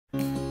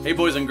Hey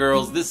boys and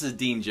girls, this is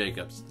Dean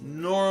Jacobs.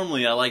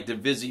 Normally I like to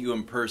visit you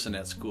in person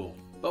at school,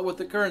 but with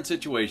the current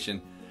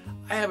situation,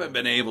 I haven't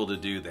been able to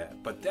do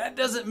that. But that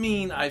doesn't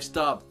mean I've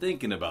stopped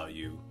thinking about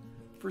you.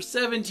 For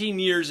 17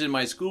 years in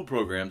my school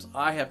programs,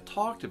 I have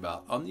talked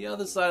about on the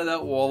other side of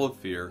that wall of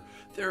fear,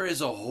 there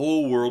is a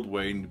whole world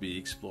waiting to be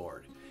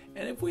explored.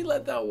 And if we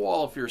let that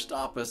wall of fear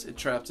stop us, it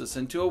traps us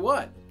into a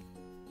what?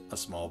 A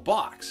small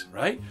box,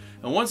 right?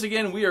 And once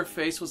again, we are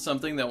faced with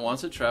something that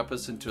wants to trap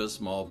us into a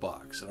small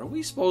box. Are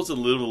we supposed to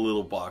live in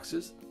little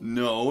boxes?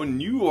 No,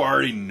 and you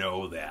already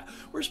know that.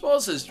 We're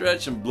supposed to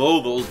stretch and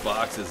blow those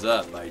boxes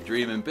up by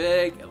dreaming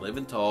big and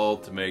living tall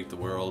to make the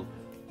world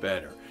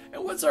better.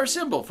 And what's our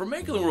symbol for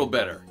making the world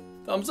better?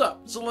 Thumbs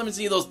up. So let me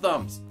see those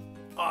thumbs.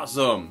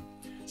 Awesome.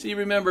 See,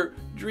 remember,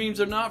 dreams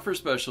are not for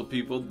special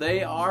people.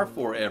 They are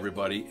for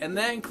everybody, and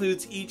that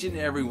includes each and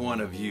every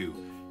one of you.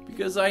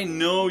 Because I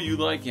know you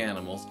like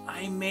animals,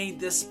 I made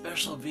this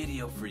special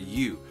video for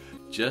you,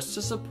 just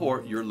to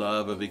support your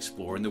love of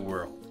exploring the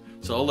world.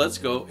 So let's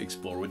go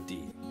explore with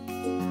Dean.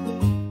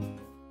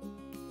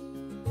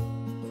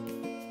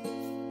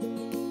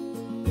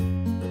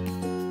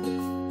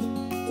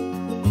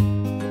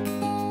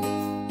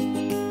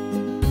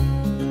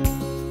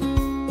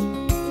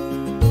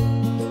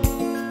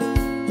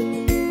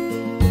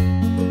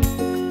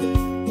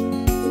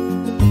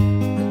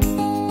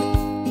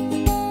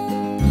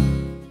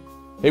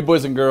 Hey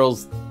boys and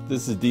girls,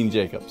 this is Dean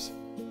Jacobs.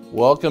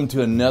 Welcome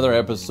to another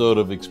episode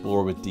of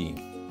Explore with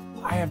Dean.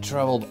 I have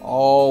traveled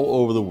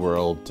all over the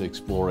world to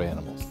explore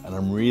animals, and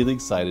I'm really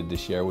excited to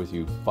share with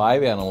you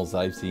 5 animals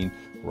I've seen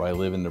where I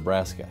live in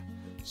Nebraska.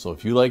 So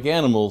if you like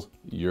animals,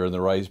 you're in the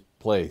right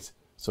place.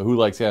 So who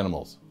likes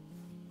animals?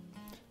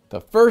 The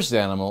first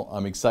animal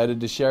I'm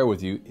excited to share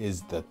with you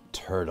is the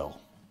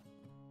turtle.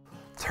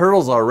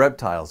 Turtles are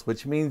reptiles,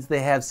 which means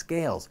they have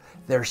scales.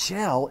 Their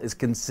shell is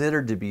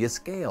considered to be a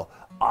scale.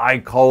 I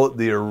call it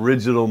the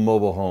original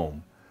mobile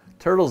home.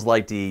 Turtles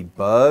like to eat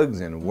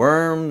bugs and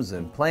worms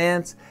and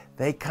plants.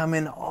 They come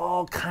in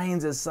all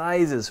kinds of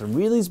sizes, from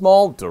really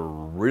small to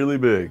really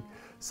big.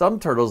 Some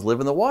turtles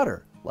live in the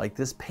water, like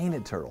this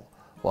painted turtle,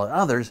 while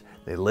others,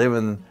 they live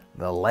in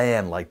the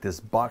land, like this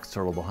box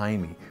turtle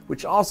behind me,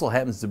 which also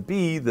happens to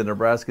be the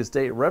Nebraska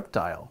state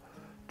reptile.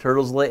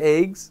 Turtles lay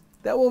eggs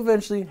that will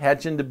eventually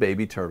hatch into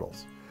baby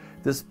turtles.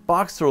 This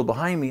box turtle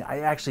behind me, I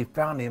actually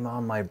found him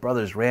on my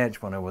brother's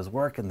ranch when I was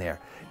working there.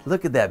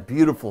 Look at that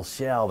beautiful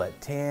shell, that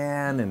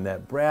tan and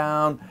that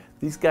brown.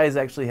 These guys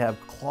actually have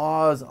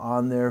claws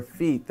on their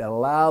feet that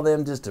allow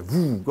them just to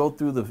go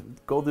through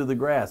the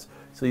grass.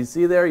 So you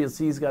see there, you'll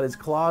see he's got his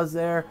claws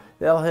there.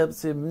 That'll help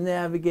him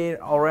navigate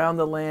around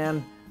the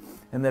land.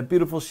 And that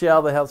beautiful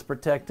shell that helps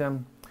protect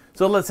him.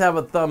 So let's have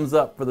a thumbs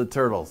up for the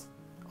turtles.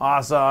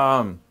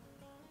 Awesome!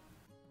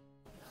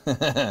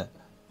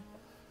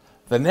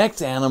 The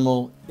next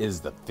animal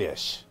is the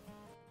fish.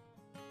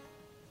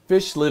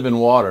 Fish live in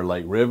water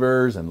like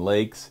rivers and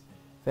lakes.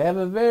 They have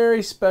a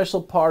very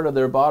special part of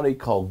their body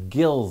called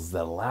gills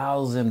that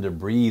allows them to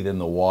breathe in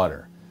the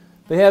water.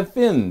 They have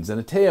fins and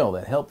a tail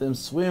that help them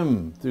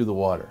swim through the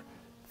water.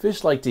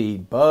 Fish like to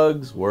eat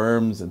bugs,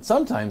 worms, and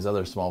sometimes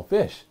other small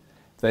fish.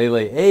 They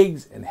lay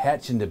eggs and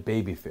hatch into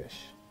baby fish.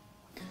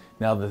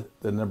 Now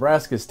the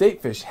Nebraska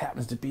state fish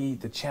happens to be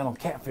the channel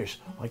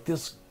catfish, like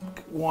this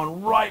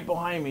one right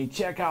behind me.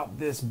 Check out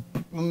this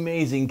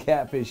amazing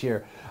catfish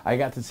here. I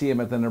got to see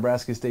him at the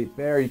Nebraska State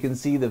Fair. You can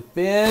see the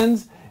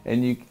fins,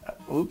 and you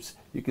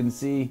can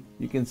see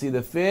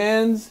the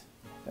fins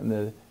and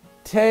the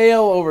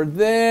tail over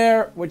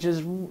there, which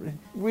is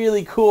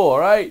really cool,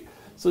 right?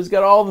 So he's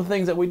got all the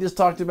things that we just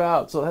talked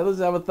about. So let's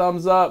have a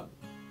thumbs up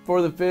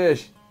for the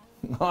fish.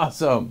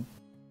 Awesome.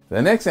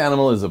 The next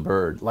animal is a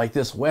bird, like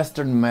this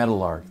western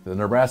meadowlark, the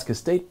Nebraska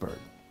state bird.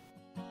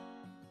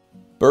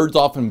 Birds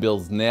often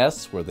build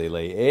nests where they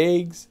lay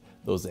eggs.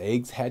 Those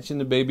eggs hatch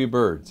into baby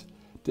birds.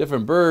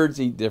 Different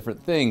birds eat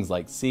different things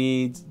like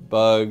seeds,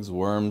 bugs,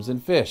 worms,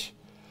 and fish.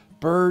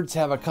 Birds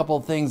have a couple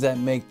things that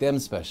make them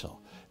special.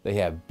 They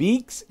have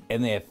beaks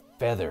and they have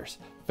feathers.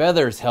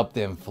 Feathers help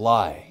them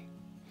fly.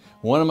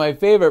 One of my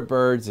favorite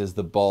birds is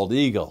the bald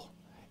eagle.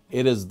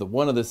 It is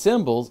one of the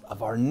symbols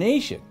of our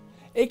nation.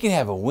 It can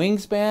have a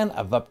wingspan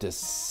of up to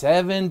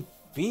 7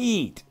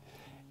 feet.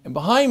 And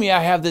behind me I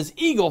have this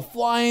eagle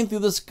flying through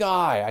the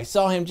sky. I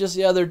saw him just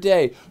the other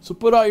day. So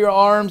put out your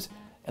arms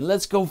and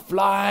let's go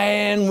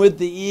flying with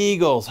the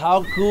eagles.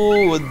 How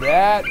cool would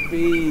that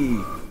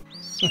be?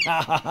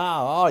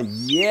 Oh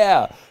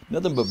yeah,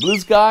 nothing but blue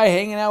sky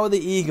hanging out with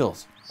the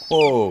eagles.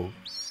 Whoa.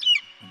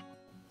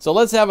 So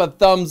let's have a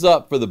thumbs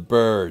up for the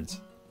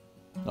birds.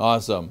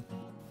 Awesome.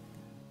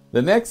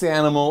 The next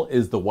animal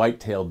is the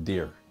white-tailed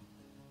deer.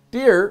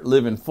 Deer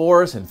live in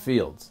forests and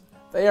fields.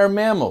 They are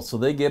mammals, so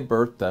they give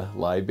birth to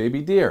live baby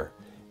deer.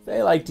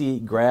 They like to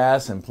eat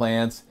grass and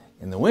plants.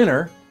 In the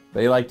winter,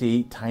 they like to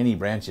eat tiny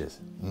branches.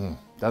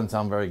 Doesn't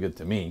sound very good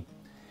to me.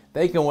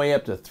 They can weigh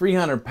up to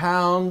 300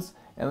 pounds,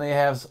 and they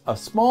have a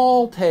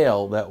small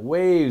tail that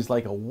waves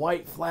like a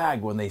white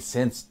flag when they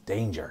sense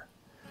danger.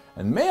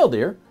 And male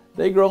deer,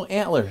 they grow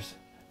antlers.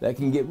 that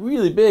can get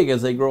really big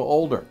as they grow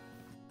older.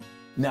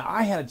 Now,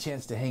 I had a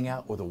chance to hang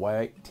out with a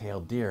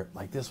white-tailed deer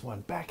like this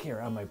one back here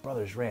on my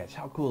brother's ranch.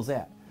 How cool is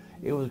that?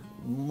 It was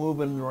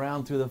moving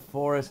around through the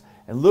forest,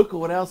 and look at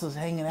what else is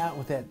hanging out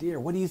with that deer.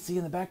 What do you see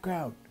in the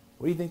background?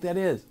 What do you think that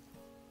is?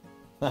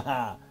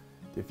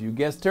 If you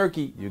guessed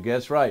turkey, you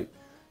guessed right.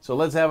 So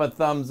let's have a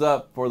thumbs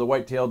up for the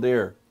white-tailed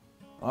deer.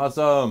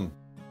 Awesome.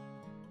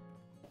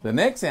 The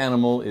next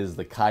animal is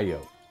the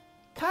coyote.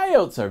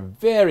 Coyotes are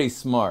very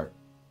smart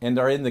and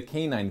are in the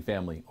canine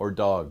family, or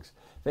dogs.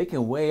 They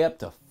can weigh up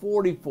to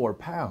 44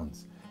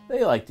 pounds.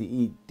 They like to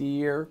eat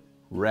deer,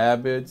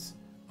 rabbits,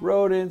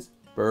 rodents,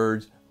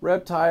 birds,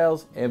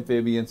 reptiles,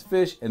 amphibians,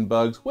 fish, and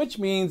bugs, which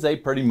means they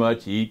pretty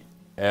much eat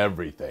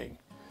everything.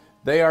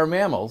 They are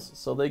mammals,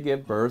 so they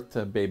give birth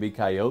to baby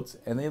coyotes,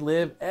 and they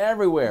live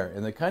everywhere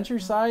in the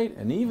countryside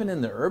and even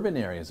in the urban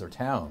areas or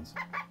towns.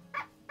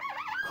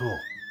 Cool.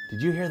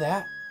 Did you hear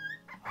that?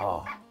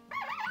 Oh,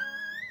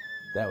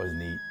 that was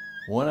neat.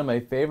 One of my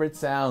favorite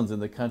sounds in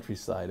the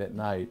countryside at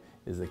night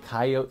is the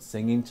coyote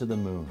singing to the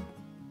moon.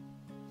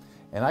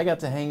 And I got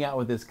to hang out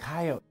with this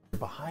coyote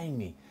behind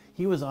me.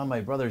 He was on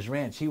my brother's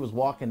ranch. He was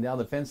walking down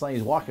the fence line.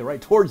 He's walking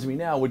right towards me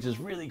now, which is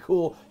really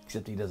cool,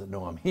 except he doesn't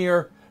know I'm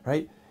here,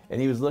 right?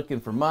 And he was looking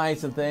for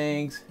mice and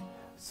things.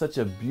 Such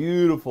a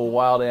beautiful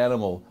wild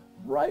animal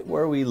right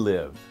where we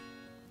live.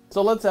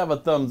 So let's have a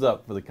thumbs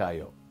up for the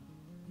coyote.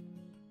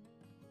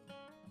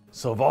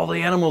 So of all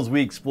the animals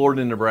we explored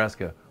in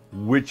Nebraska,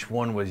 which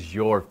one was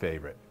your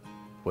favorite?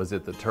 Was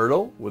it the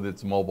turtle with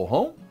its mobile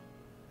home?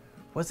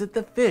 Was it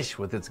the fish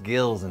with its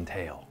gills and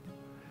tail?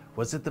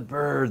 Was it the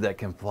bird that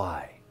can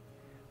fly?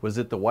 Was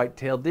it the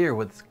white-tailed deer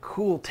with its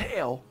cool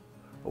tail?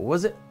 Or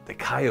was it the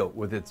coyote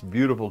with its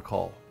beautiful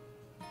call?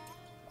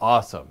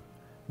 Awesome.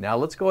 Now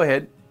let's go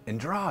ahead and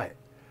draw it.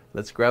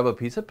 Let's grab a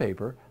piece of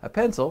paper, a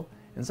pencil,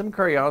 and some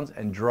crayons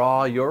and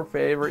draw your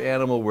favorite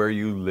animal where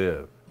you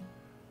live.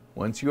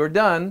 Once you are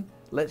done,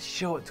 let's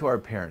show it to our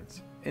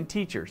parents and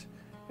teachers.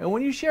 And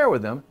when you share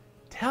with them,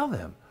 tell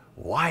them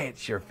why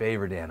it's your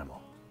favorite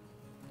animal.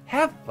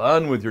 Have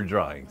fun with your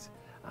drawings.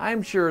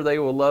 I'm sure they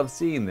will love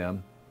seeing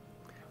them.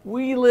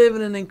 We live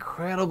in an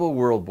incredible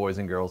world, boys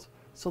and girls.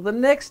 So the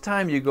next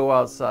time you go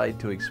outside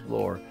to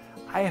explore,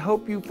 I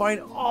hope you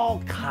find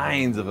all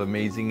kinds of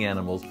amazing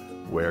animals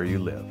where you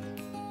live.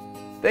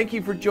 Thank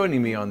you for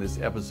joining me on this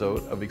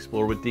episode of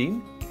Explore with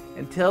Dean.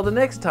 Until the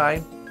next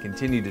time,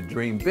 continue to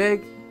dream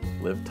big,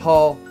 live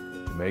tall,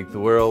 to make the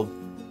world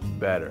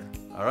better.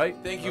 All right?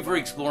 Thank you for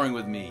exploring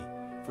with me.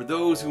 For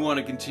those who want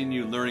to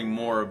continue learning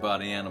more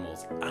about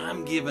animals,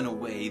 I'm giving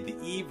away the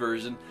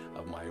e-version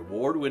of my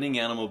award-winning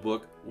animal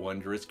book,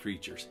 Wondrous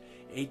Creatures.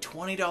 A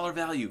 $20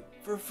 value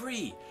for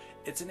free.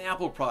 It's an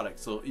Apple product,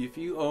 so if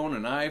you own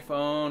an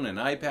iPhone, an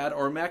iPad,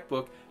 or a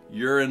MacBook,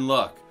 you're in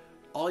luck.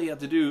 All you have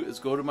to do is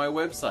go to my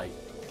website,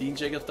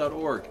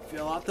 deanjacobs.org,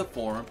 fill out the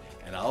form,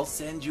 and I'll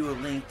send you a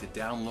link to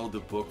download the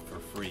book for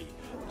free,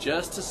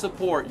 just to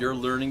support your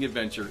learning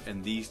adventure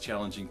in these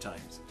challenging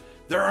times.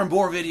 There are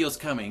more videos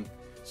coming,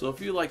 so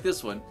if you like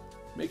this one,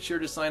 make sure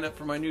to sign up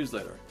for my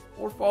newsletter,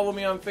 or follow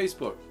me on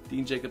Facebook,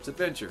 Dean Jacobs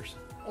Adventures,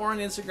 or on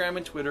Instagram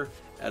and Twitter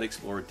at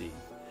ExploreDean.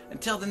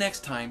 Until the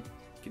next time,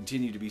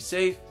 continue to be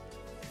safe,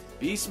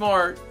 be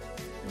smart,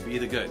 and be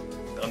the good.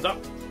 Thumbs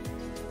up!